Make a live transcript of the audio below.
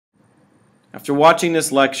After watching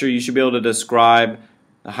this lecture, you should be able to describe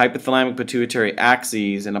the hypothalamic pituitary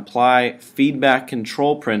axes and apply feedback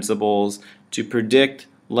control principles to predict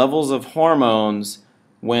levels of hormones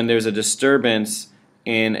when there's a disturbance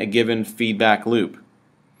in a given feedback loop.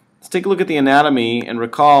 Let's take a look at the anatomy and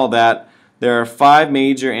recall that there are 5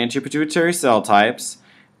 major anterior pituitary cell types,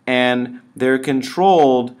 and they're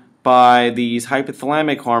controlled by these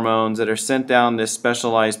hypothalamic hormones that are sent down this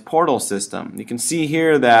specialized portal system. You can see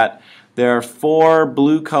here that there are 4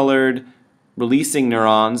 blue-colored releasing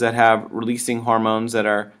neurons that have releasing hormones that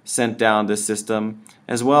are sent down this system,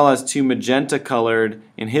 as well as 2 magenta-colored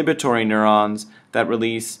inhibitory neurons that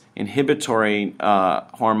release inhibitory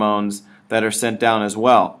hormones that are sent down as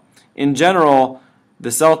well. In general,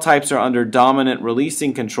 the cell types are under dominant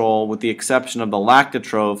releasing control with the exception of the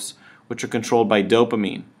lactotrophs, which are controlled by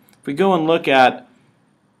dopamine. If we go and look at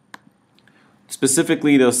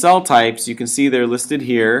specifically those cell types, you can see they're listed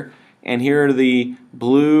here, and here are the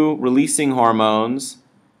blue releasing hormones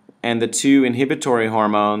and the 2 inhibitory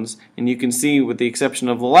hormones, and you can see with the exception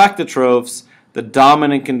of the lactotrophs, the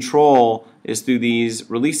dominant control is through these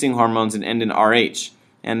releasing hormones and end in RH.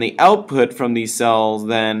 And the output from these cells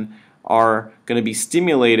then are going to be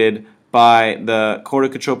stimulated by the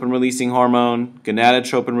corticotropin releasing hormone,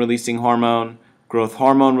 gonadotropin releasing hormone, growth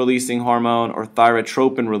hormone releasing hormone, or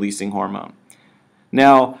thyrotropin releasing hormone.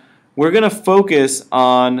 Now, we're going to focus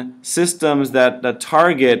on systems that the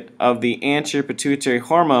target of the anterior pituitary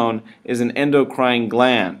hormone is an endocrine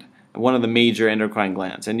gland, one of the major endocrine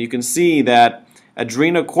glands. And you can see that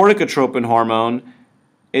adrenocorticotropin hormone,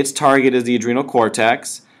 its target is the adrenal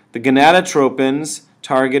cortex. The gonadotropins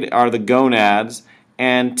target are the gonads,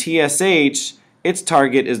 and TSH, its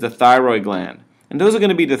target is the thyroid gland. And those are going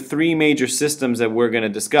to be the 3 major systems that we're going to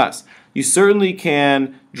discuss. You certainly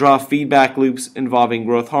can draw feedback loops involving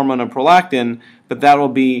growth hormone and prolactin, but that will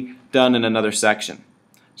be done in another section.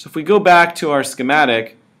 So if we go back to our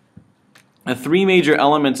schematic, the 3 major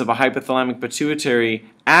elements of a hypothalamic pituitary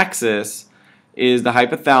axis is the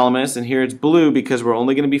hypothalamus, and here it's blue because we're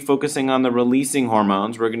only going to be focusing on the releasing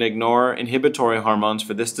hormones. We're going to ignore inhibitory hormones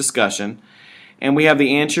for this discussion. And we have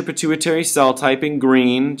the anterior pituitary cell type in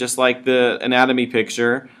green, just like the anatomy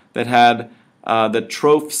picture that had the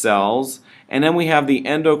troph cells. And then we have the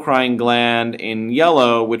endocrine gland in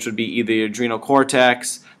yellow, which would be either the adrenal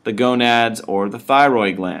cortex, the gonads, or the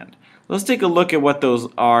thyroid gland. Let's take a look at what those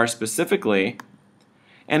are specifically.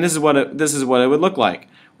 And this is what it would look like.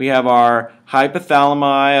 We have our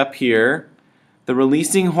hypothalami up here, the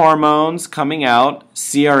releasing hormones coming out,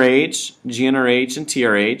 CRH, GnRH, and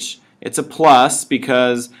TRH. It's a plus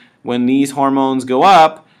because when these hormones go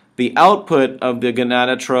up, the output of the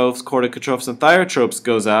gonadotrophs, corticotrophs, and thyrotropes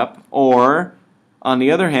goes up, or on the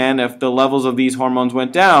other hand, if the levels of these hormones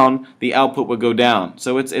went down, the output would go down.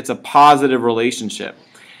 So it's a positive relationship.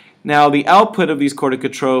 Now the output of these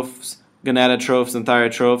corticotrophs, gonadotrophs, and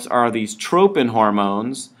thyrotropes are these tropin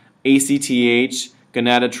hormones, ACTH,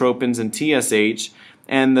 gonadotropins, and TSH,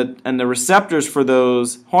 and the receptors for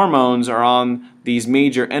those hormones are on these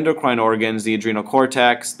major endocrine organs, the adrenal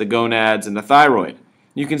cortex, the gonads, and the thyroid.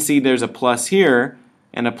 You can see there's a plus here,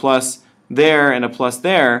 and a plus there, and a plus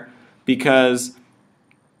there, because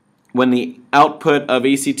when the output of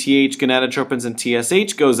ACTH, gonadotropins, and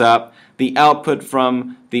TSH goes up, the output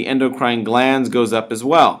from the endocrine glands goes up as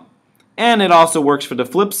well. And it also works for the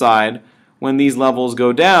flip side. When these levels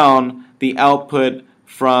go down, the output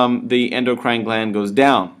from the endocrine gland goes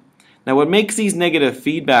down. Now what makes these negative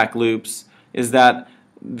feedback loops is that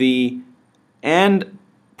the end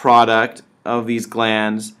product of these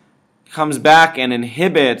glands comes back and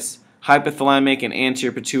inhibits hypothalamic and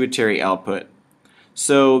anterior pituitary output.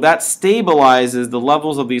 So that stabilizes the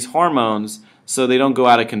levels of these hormones so they don't go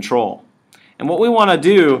out of control. And what we want to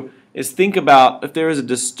do is think about if there is a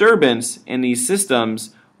disturbance in these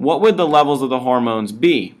systems, what would the levels of the hormones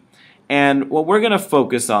be? And what we're going to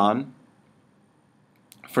focus on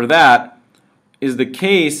for that is the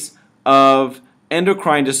case of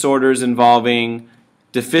endocrine disorders involving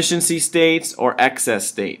deficiency states or excess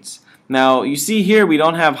states. Now you see here we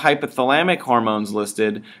don't have hypothalamic hormones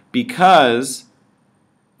listed because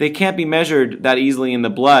they can't be measured that easily in the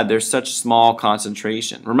blood. There's such small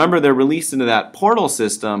concentration. Remember, they're released into that portal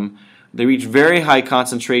system. They reach very high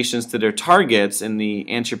concentrations to their targets in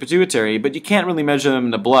the anterior pituitary, but you can't really measure them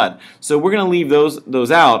in the blood. So we're going to leave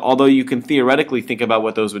those out, although you can theoretically think about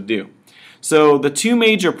what those would do. So the 2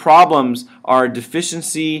 major problems are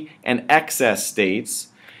deficiency and excess states.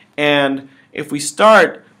 And if we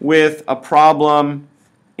start with a problem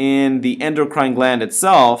in the endocrine gland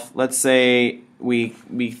itself, let's say we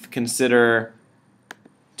consider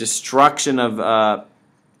destruction of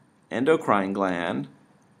endocrine gland.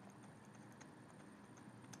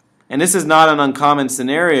 And this is not an uncommon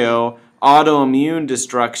scenario. Autoimmune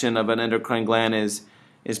destruction of an endocrine gland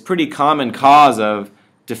is pretty common cause of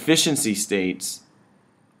deficiency states.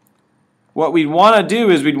 What we'd want to do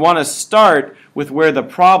is we'd want to start with where the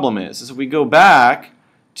problem is. So if we go back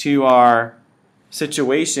to our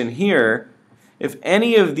situation here, if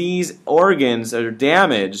any of these organs are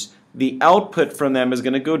damaged, the output from them is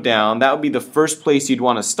going to go down. That would be the first place you'd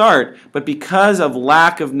want to start. But because of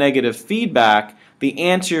lack of negative feedback, the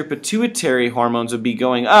anterior pituitary hormones would be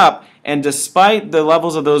going up, and despite the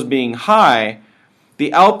levels of those being high,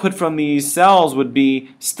 the output from these cells would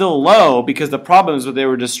be still low because the problem is that they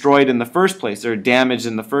were destroyed in the first place, they were damaged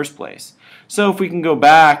in the first place. So if we can go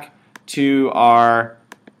back to our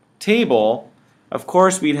table, of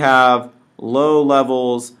course we'd have low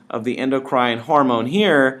levels of the endocrine hormone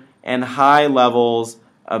here and high levels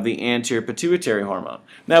of the anterior pituitary hormone.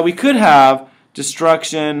 Now we could have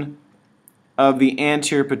destruction of the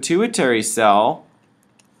anterior pituitary cell.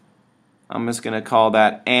 I'm just going to call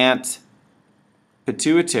that ant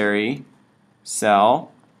pituitary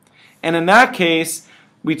cell. And in that case,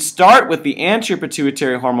 we'd start with the anterior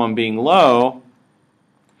pituitary hormone being low,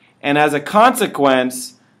 and as a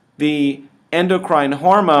consequence, the endocrine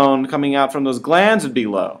hormone coming out from those glands would be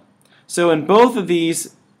low. So in both of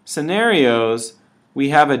these scenarios, we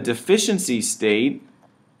have a deficiency state.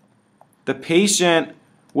 The patient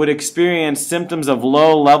would experience symptoms of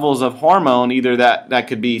low levels of hormone, either that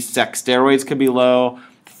could be sex steroids could be low,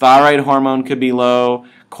 thyroid hormone could be low,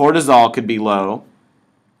 cortisol could be low,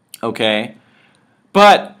 okay?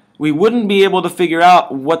 But we wouldn't be able to figure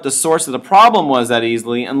out what the source of the problem was that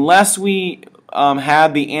easily unless we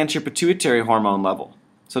had the anterior pituitary hormone level.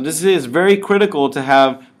 So this is very critical to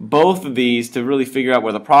have both of these to really figure out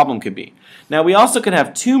where the problem could be. Now we also can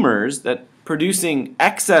have tumors that producing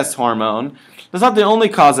excess hormone. That's not the only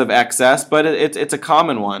cause of excess, but it's a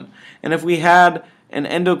common one. And if we had an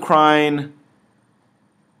endocrine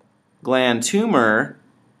gland tumor,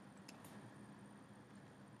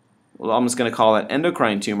 well, I'm just going to call it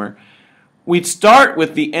endocrine tumor, we'd start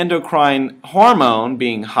with the endocrine hormone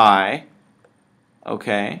being high,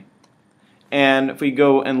 okay? And if we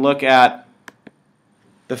go and look at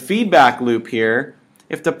the feedback loop here,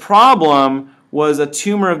 if the problem was a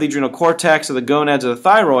tumor of the adrenal cortex or the gonads or the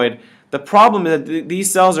thyroid, the problem is that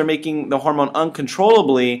these cells are making the hormone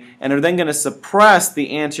uncontrollably and are then going to suppress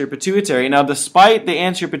the anterior pituitary. Now, despite the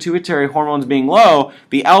anterior pituitary hormones being low,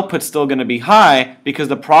 the output's still going to be high because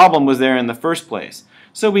the problem was there in the first place.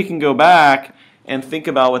 So we can go back and think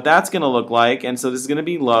about what that's going to look like. And so this is going to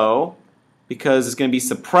be low because it's going to be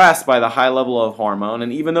suppressed by the high level of hormone.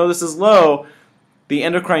 And even though this is low, the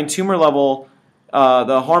endocrine tumor level,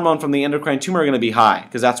 the hormone from the endocrine tumor are going to be high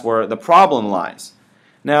because that's where the problem lies.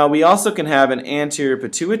 Now, we also can have an anterior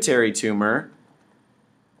pituitary tumor,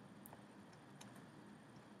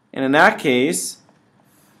 and in that case,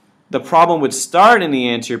 the problem would start in the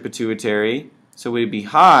anterior pituitary, so it would be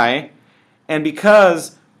high, and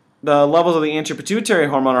because the levels of the anterior pituitary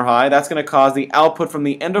hormone are high, that's going to cause the output from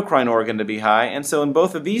the endocrine organ to be high, and so in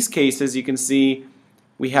both of these cases, you can see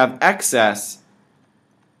we have excess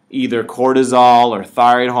either cortisol or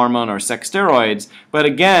thyroid hormone or sex steroids, but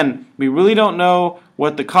again, we really don't know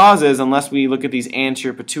what the cause is unless we look at these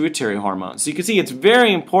anterior pituitary hormones. So you can see it's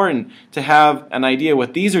very important to have an idea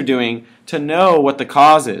what these are doing to know what the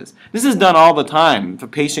cause is. This is done all the time. If a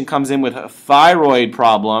patient comes in with a thyroid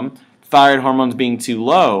problem, thyroid hormones being too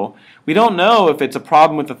low, we don't know if it's a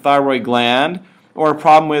problem with the thyroid gland or a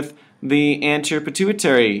problem with the anterior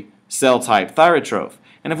pituitary cell type, thyrotroph.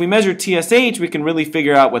 And if we measure TSH, we can really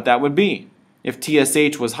figure out what that would be. If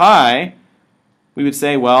TSH was high, we would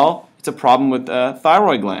say, well, it's a problem with the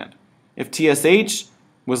thyroid gland. If TSH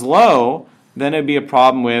was low, then it would be a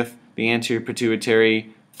problem with the anterior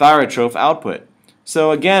pituitary thyrotroph output.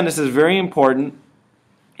 So again, this is very important,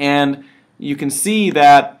 and you can see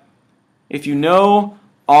that if you know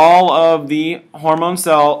all of the hormone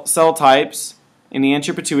cell types in the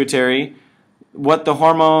anterior pituitary, what the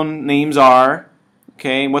hormone names are,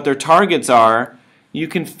 okay, and what their targets are, you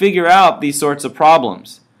can figure out these sorts of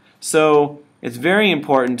problems. So it's very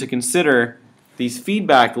important to consider these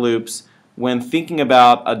feedback loops when thinking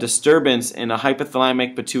about a disturbance in a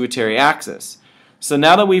hypothalamic pituitary axis. So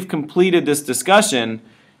now that we've completed this discussion,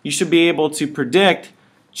 you should be able to predict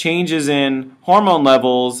changes in hormone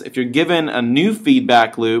levels if you're given a new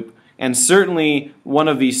feedback loop, and certainly one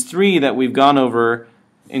of these three that we've gone over,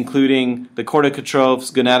 including the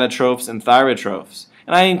corticotrophs, gonadotrophs, and thyrotrophs.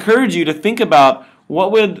 And I encourage you to think about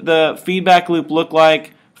what would the feedback loop look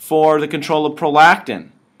like for the control of prolactin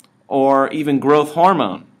or even growth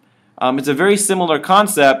hormone. It's a very similar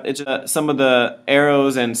concept, it's some of the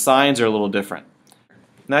arrows and signs are a little different.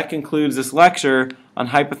 And that concludes this lecture on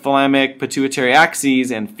hypothalamic pituitary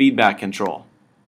axes and feedback control.